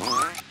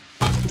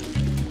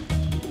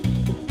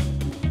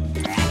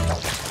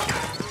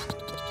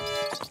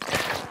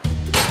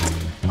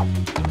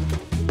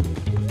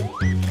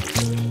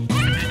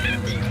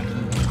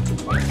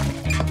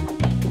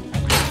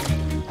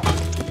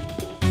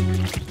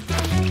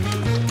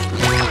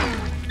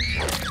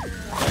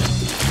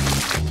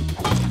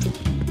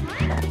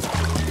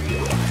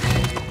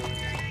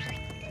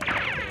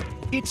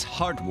 It's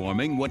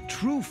heartwarming what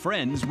true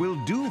friends will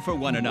do for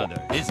one another,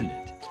 isn't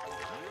it?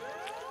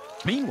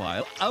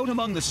 Meanwhile, out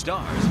among the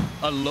stars,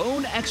 a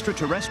lone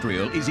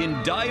extraterrestrial is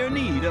in dire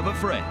need of a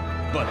friend.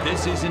 But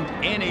this isn't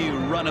any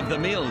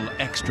run-of-the-mill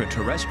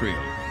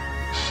extraterrestrial.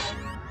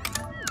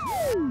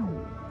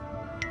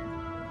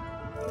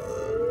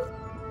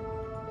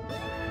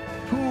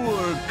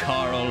 Poor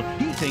Carl.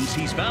 He thinks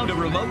he's found a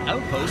remote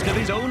outpost of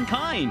his own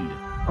kind.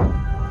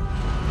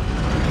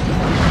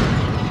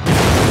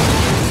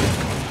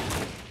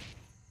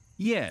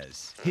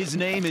 Yes, his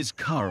name is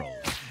Carl.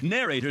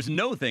 Narrators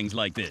know things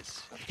like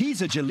this.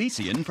 He's a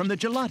Gelasian from the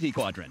Gelati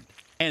Quadrant.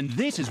 And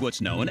this is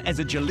what's known as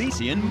a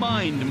Gelasian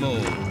mind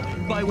mode,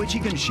 by which he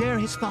can share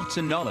his thoughts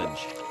and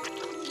knowledge.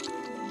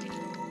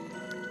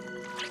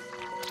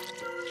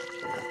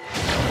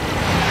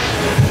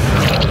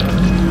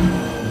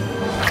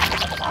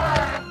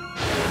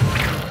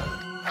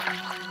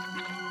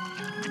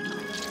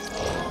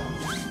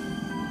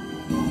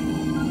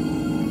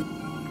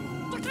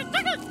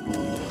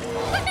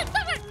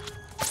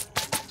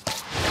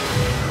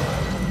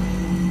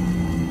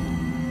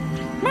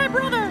 My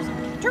brothers,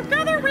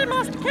 together we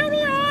must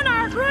carry on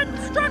our great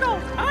struggle.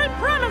 I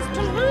promise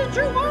to lead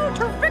you all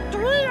to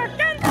victory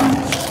against...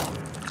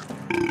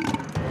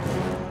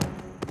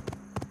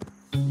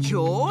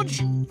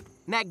 George?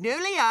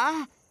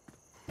 Magnolia?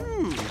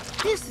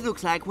 This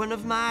looks like one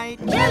of my...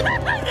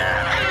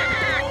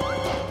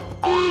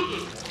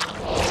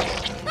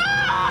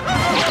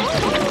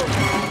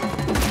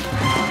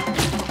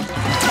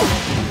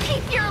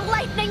 Keep your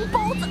lightning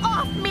bolts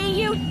off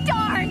me, you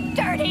darn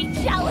dirty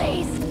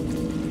jellies!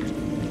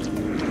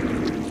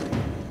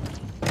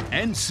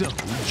 And so,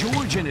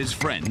 George and his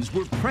friends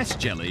were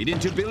press-jellied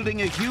into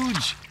building a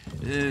huge...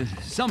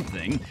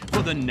 something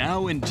for the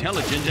now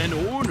intelligent and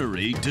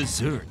ornery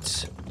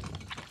desserts.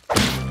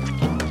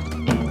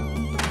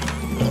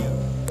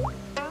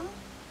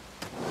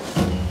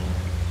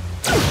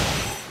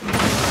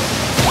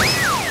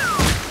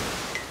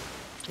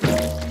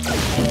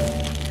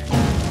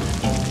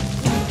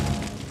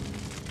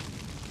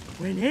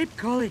 When Ape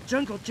call it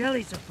Jungle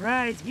Jelly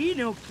surprise, he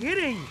no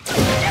kidding.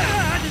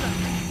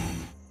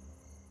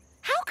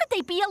 How could they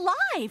be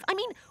alive? I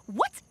mean,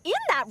 what's in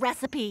that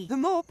recipe? The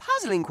more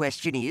puzzling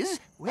question is,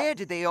 where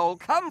did they all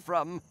come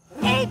from?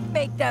 Ape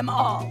make them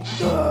all.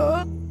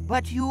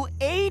 But you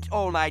ate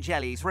all my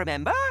jellies,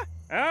 remember?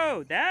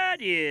 Oh, that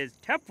is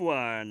tough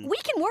one. We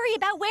can worry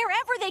about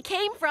wherever they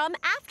came from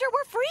after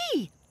we're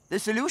free. The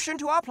solution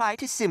to our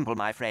plight is simple,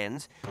 my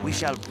friends. We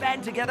shall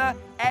band together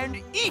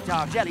and eat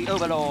our jelly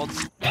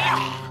overlords.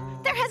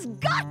 There has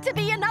got to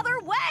be another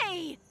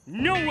way!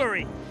 No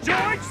worry.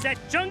 George set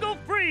Jungle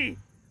free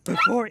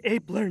before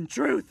Ape learned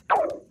truth.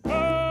 Hold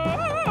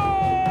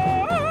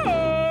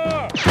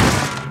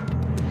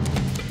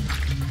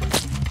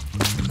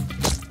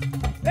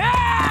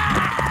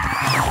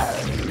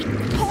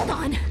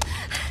on.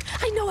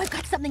 I know I've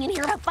got something in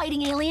here about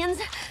fighting aliens.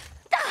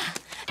 Got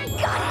it!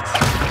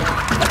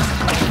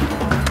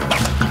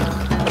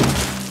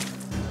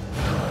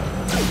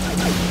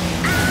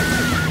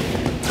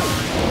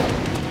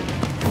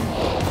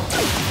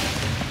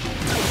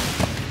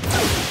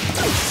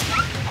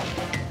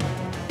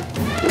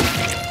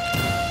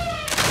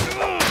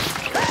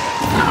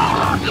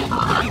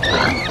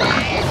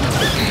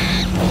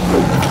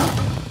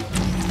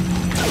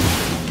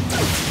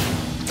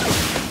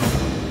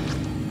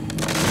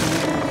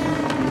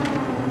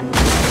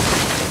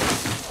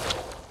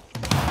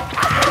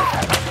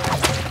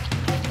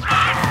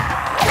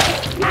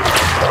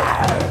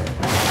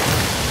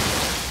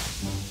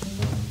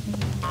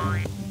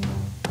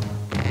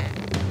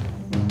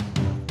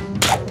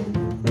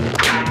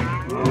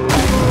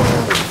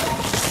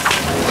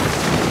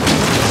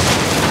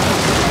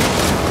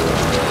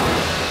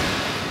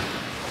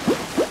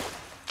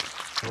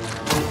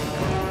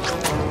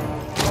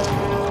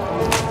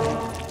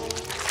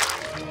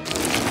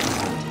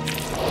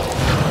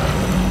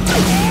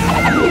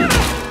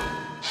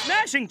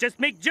 Just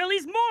make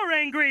jellies more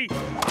angry.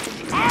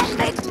 And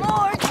make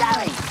more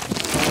jelly.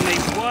 Only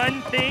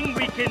one thing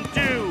we can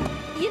do.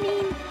 You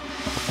mean?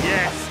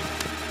 Yes,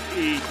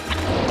 eat.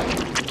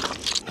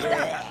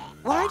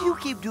 Why do you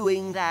keep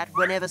doing that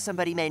whenever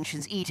somebody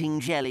mentions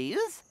eating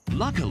jellies?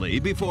 Luckily,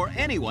 before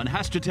anyone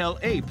has to tell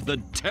Ape the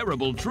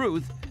terrible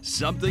truth,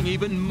 something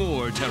even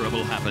more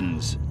terrible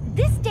happens.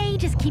 This day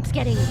just keeps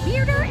getting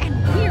weirder and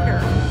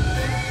weirder.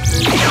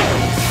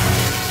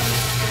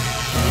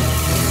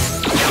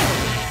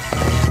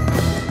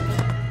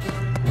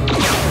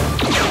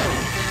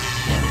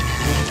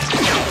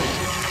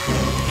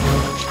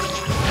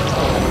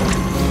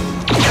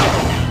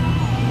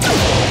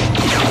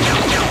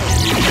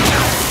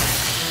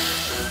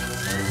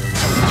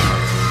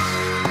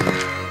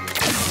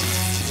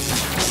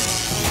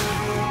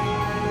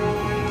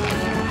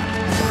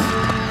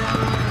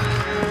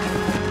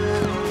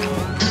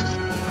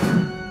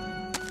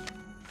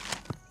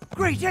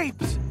 Great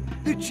apes!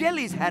 The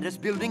jellies had us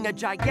building a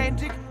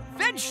gigantic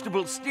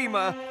vegetable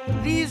steamer.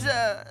 These,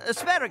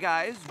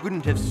 asparagus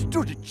wouldn't have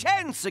stood a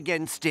chance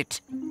against it.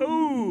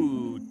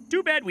 Ooh, too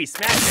Too bad we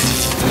smashed it.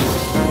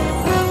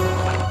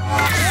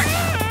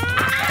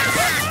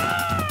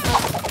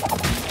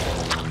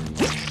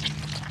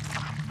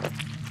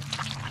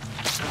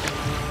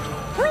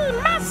 We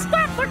must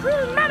stop the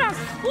green menace!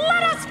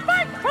 Let us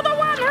fight for the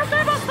one who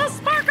gave us the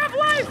spark of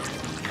life!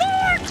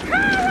 For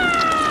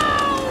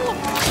Carl!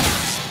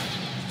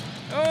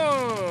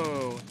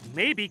 Oh,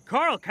 maybe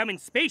Carl come in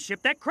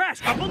spaceship that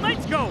crashed a couple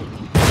nights ago.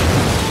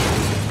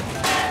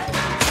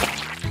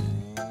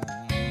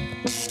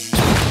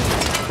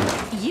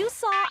 You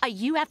saw a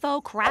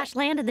UFO crash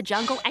land in the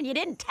jungle and you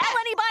didn't tell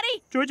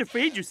anybody? George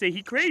afraid you say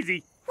he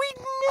crazy. We'd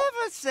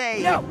never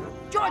say. No,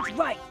 George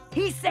right.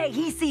 He say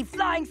he see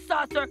flying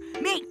saucer,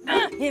 me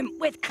him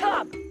with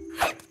club.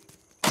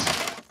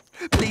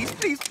 Please,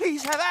 please,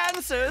 please have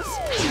answers.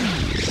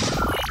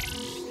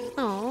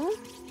 Oh,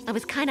 I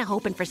was kind of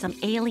hoping for some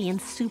alien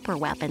super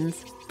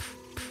weapons.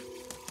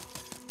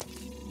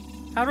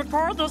 I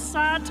record this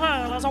sad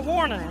tale as a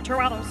warning to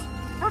others.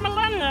 For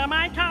millennia,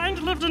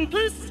 mankind lived in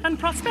peace and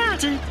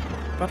prosperity.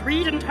 But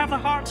we didn't have the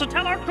heart to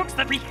tell our cooks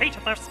that we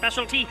hated their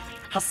specialty,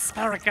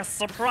 asparagus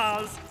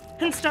surprise.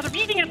 Instead of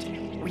eating it,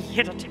 we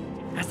hid it.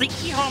 As the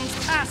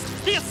eons passed,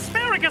 the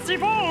asparagus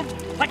evolved.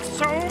 Like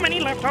so many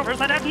leftovers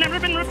that had never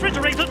been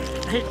refrigerated,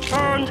 they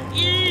turned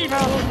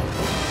evil.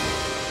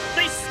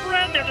 They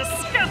spread their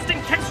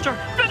disgusting texture,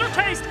 bitter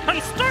taste,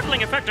 and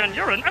startling effect on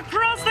urine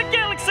across the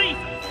galaxy.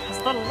 As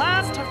the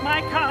last of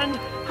my kind,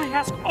 I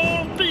ask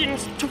all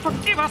beings to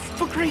forgive us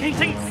for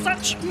creating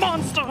such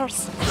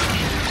monsters.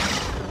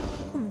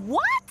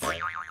 What?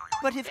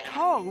 But if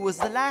Carl was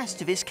the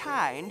last of his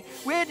kind,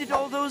 where did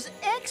all those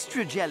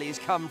extra jellies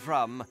come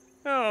from?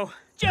 Oh,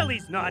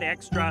 jelly's not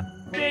extra.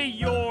 They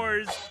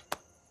yours.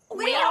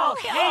 We all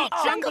hate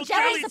Jungle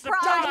Jelly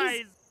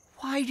Surprise!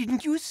 Why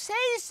didn't you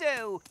say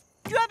so?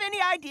 Do you have any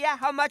idea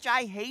how much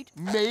I hate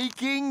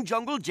making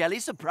Jungle Jelly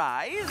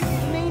Surprise?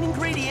 The main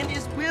ingredient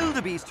is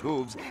wildebeest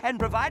hooves, and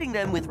providing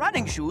them with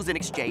running shoes in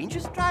exchange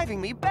is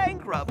driving me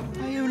bankrupt.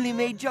 I only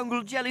made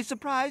Jungle Jelly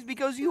Surprise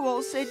because you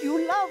all said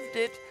you loved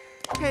it.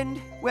 And,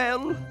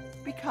 well,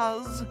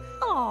 because...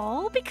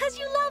 Oh, because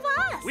you love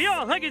us. We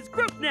all hug his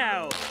group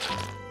now.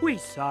 We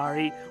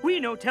sorry. We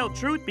no tell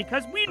truth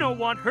because we no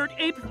want hurt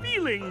ape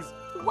feelings.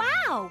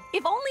 Wow,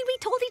 if only we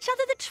told each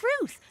other the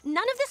truth.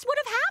 None of this would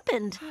have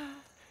happened.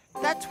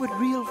 That's what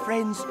real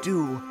friends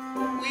do.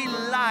 We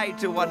lie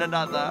to one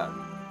another.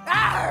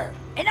 Arr!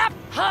 Enough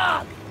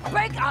hug!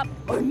 Break up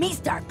or me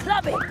start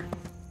clubbing.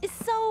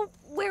 So,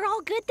 we're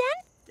all good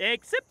then?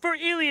 Except for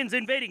aliens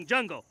invading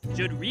jungle.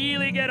 Should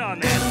really get on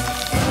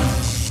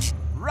that.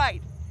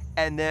 Right.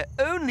 And their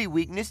only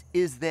weakness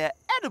is their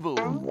edible.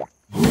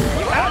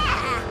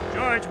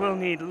 George will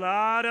need a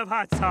lot of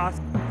hot sauce.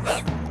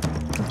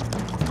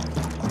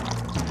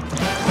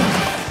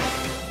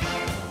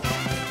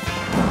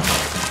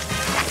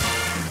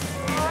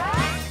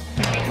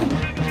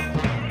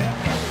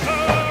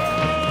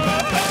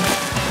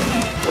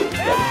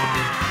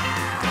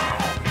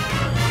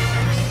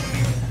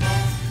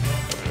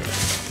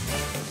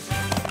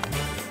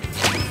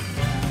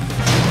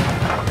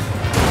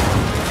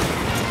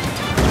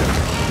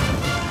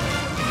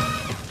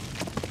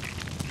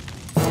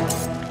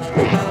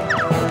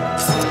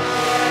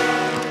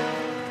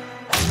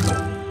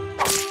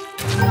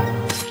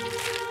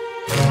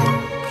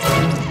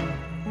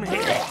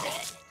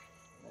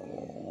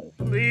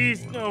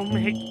 Please don't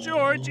make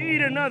George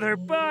eat another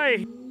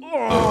bite.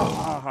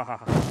 Oh,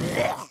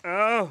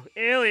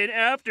 alien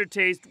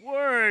aftertaste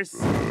worse.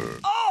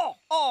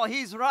 Oh,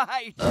 he's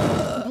right.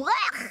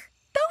 Blech!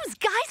 Those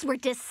guys were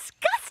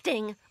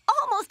disgusting.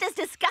 Almost as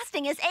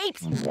disgusting as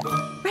apes.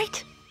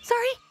 Right?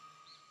 Sorry?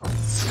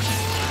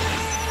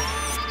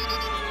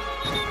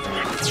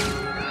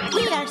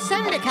 We are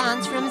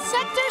Thundercons from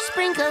Sector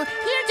Sprinkle,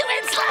 here to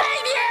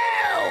enslave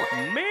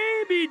you!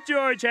 Maybe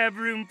George have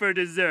room for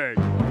dessert.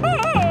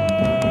 Oh!